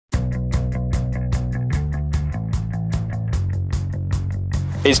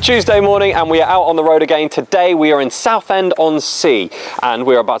It's Tuesday morning and we are out on the road again. Today we are in Southend-on-Sea and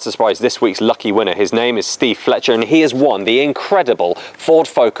we're about to surprise this week's lucky winner. His name is Steve Fletcher and he has won the incredible Ford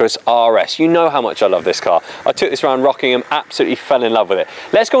Focus RS. You know how much I love this car. I took this around Rockingham, absolutely fell in love with it.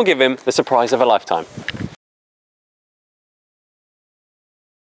 Let's go and give him the surprise of a lifetime.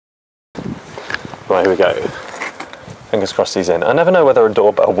 Right, here we go. Fingers crossed he's in. I never know whether a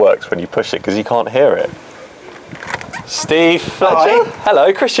doorbell works when you push it because you can't hear it. Steve Fletcher. Hi.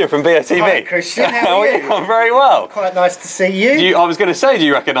 Hello, Christian from BOTV. Hi, Christian. How are you? I'm very well. Quite nice to see you. I was going to say, do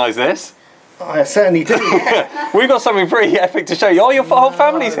you recognise this? I certainly do. Yeah. We've got something pretty epic to show you. Oh, your whole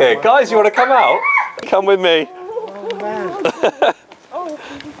family's here. Guys, you want to come out? Come with me. Oh, man.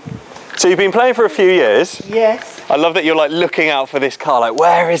 So you've been playing for a few years. Yes. I love that you're like looking out for this car, like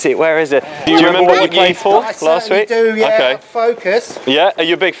where is it, where is it? Do you remember what you played for last week? I do, yeah. Okay. Focus. Yeah, are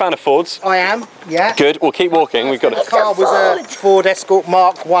you a big fan of Fords? I am, yeah. Good, we'll keep walking. We've got The car was a Ford Escort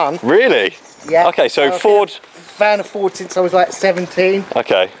Mark 1. Really? Yeah. Okay, so I've Ford... been a fan of Ford since I was like 17.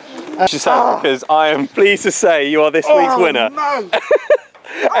 Okay. Because I am pleased to say you are this week's winner. No.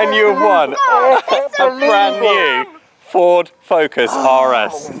 And you have won a brand new Ford Focus RS.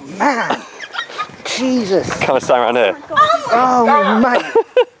 Oh, man. Jesus. Come and stand around here. Oh, mate.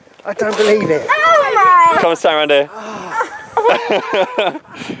 I don't believe it. Come and stand around here.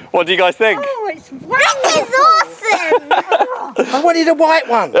 What do you guys think? Oh, this is awesome! I wanted a white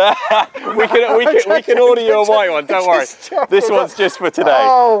one. we can order you a white one, don't worry. This one's just for today.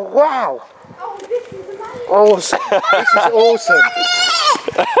 Oh, wow. Awesome. This is awesome.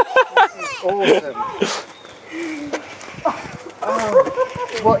 This is awesome.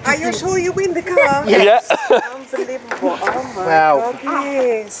 Oh, Are you sure you win the car? Yes. Yeah. Unbelievable. Oh my Wow. God,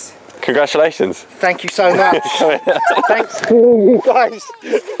 yes. Congratulations. Thank you so much. Thanks to all you guys.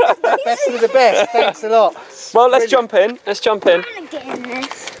 Best of the best. Thanks a lot. Well, let's jump in. Let's jump in. I'm getting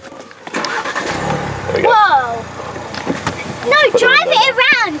this. There we go. Whoa! No, drive it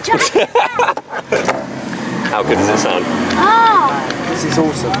around! Drive it around! How good does it sound? Oh! This is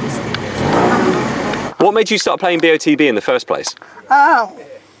awesome. What made you start playing BOTB in the first place? Oh,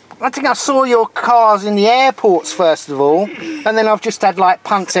 I think I saw your cars in the airports first of all, and then I've just had like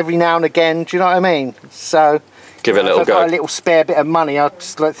punts every now and again. Do you know what I mean? So Give it a little if I've got go. a little spare bit of money, I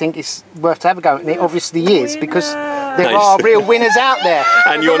just think it's worth to have a go, and it obviously is because there Nice. are real winners out there.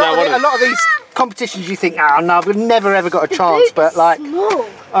 And you're now one of a lot of these competitions. You think, oh no, I've never ever got a chance, but like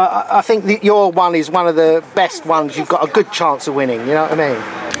I think that your one is one of the best ones. You've got a good chance of winning. You know what I mean?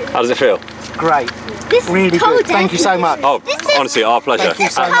 How does it feel? Great. This Really is cold good. Thank you so much. Oh, This is honestly, our pleasure. Thank you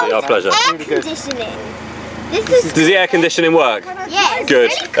so Absolutely our much. pleasure. air really good. conditioning. This is Does the air conditioning work? yeah.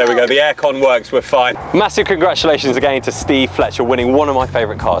 Good. Really There we go. cool. The aircon works. We're fine. Massive congratulations again to Steve Fletcher winning one of my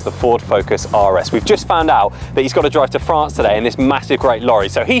favourite cars, the Ford Focus RS. We've just found out that he's got to drive to France today in this massive great lorry.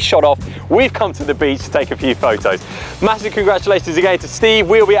 So he's shot off. We've come to the beach to take a few photos. Massive congratulations again to Steve.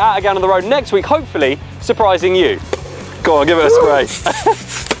 We'll be out again on the road next week, hopefully surprising you. Go on, give it a spray.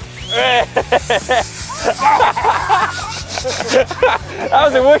 That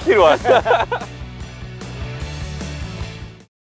was a wicked one.